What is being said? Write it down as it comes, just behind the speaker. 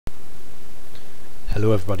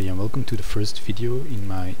Hello everybody and welcome to the first video in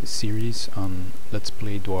my series on Let's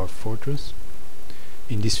Play Dwarf Fortress.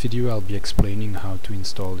 In this video I'll be explaining how to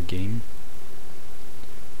install the game.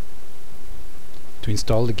 To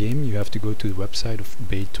install the game you have to go to the website of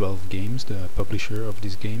Bay12 Games, the publisher of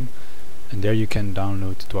this game, and there you can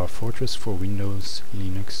download Dwarf Fortress for Windows,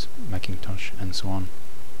 Linux, Macintosh and so on.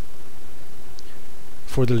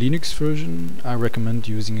 For the Linux version I recommend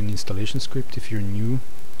using an installation script if you're new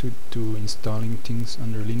to installing things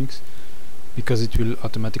under Linux, because it will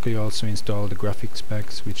automatically also install the graphics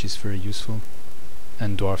packs, which is very useful,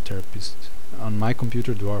 and Dwarf Therapist. On my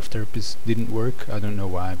computer Dwarf Therapist didn't work, I don't know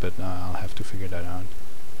why, but I'll have to figure that out.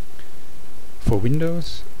 For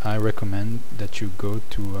Windows I recommend that you go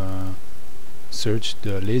to search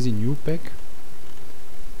the Lazy New pack,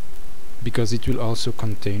 because it will also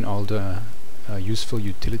contain all the useful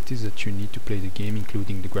utilities that you need to play the game,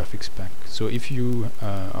 including the graphics pack. So if you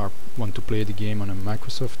want to play the game on a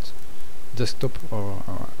Microsoft desktop or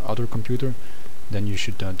other computer, then you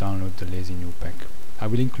should download the Lazy New pack. I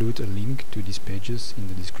will include a link to these pages in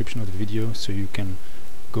the description of the video so you can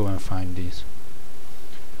go and find these.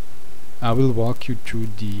 I will walk you through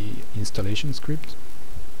the installation script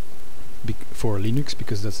for Linux,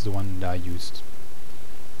 because that's the one that I used.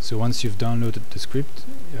 So once you've downloaded the script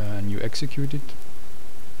and you execute it,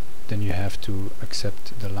 then you have to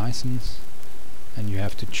accept the license and you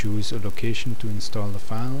have to choose a location to install the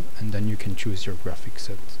file, and then you can choose your graphics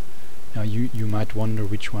set. Now you might wonder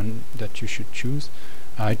which one that you should choose.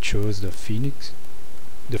 I chose the Phoebus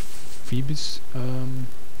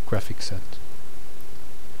graphics set,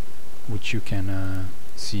 which you can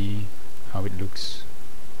see how it looks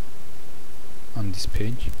on this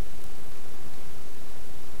page.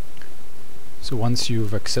 So once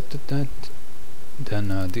you've accepted that, then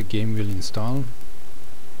the game will install.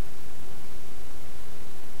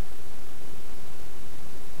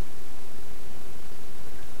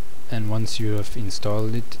 And once you have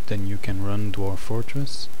installed it, then you can run Dwarf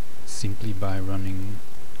Fortress simply by running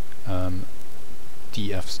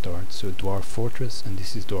df start. So Dwarf Fortress, and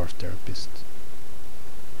this is Dwarf Therapist.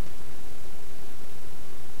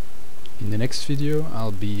 In the next video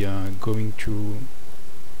I'll be going through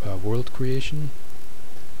world creation,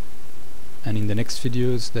 and in the next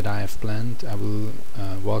videos that I have planned I will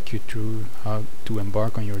walk you through how to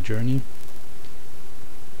embark on your journey,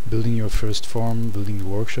 building your first farm, building the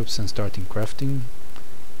workshops and starting crafting.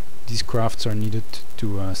 These crafts are needed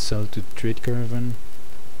to sell to the trade caravan.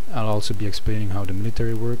 I'll also be explaining how the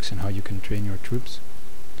military works and how you can train your troops,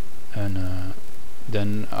 and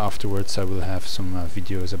then afterwards I will have some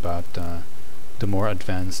videos about the more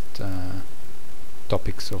advanced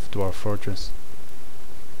topics of Dwarf Fortress.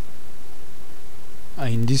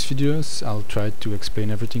 In these videos I'll try to explain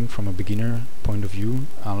everything from a beginner point of view.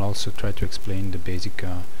 I'll also try to explain the basic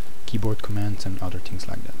keyboard commands and other things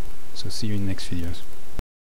like that. So see you in the next videos.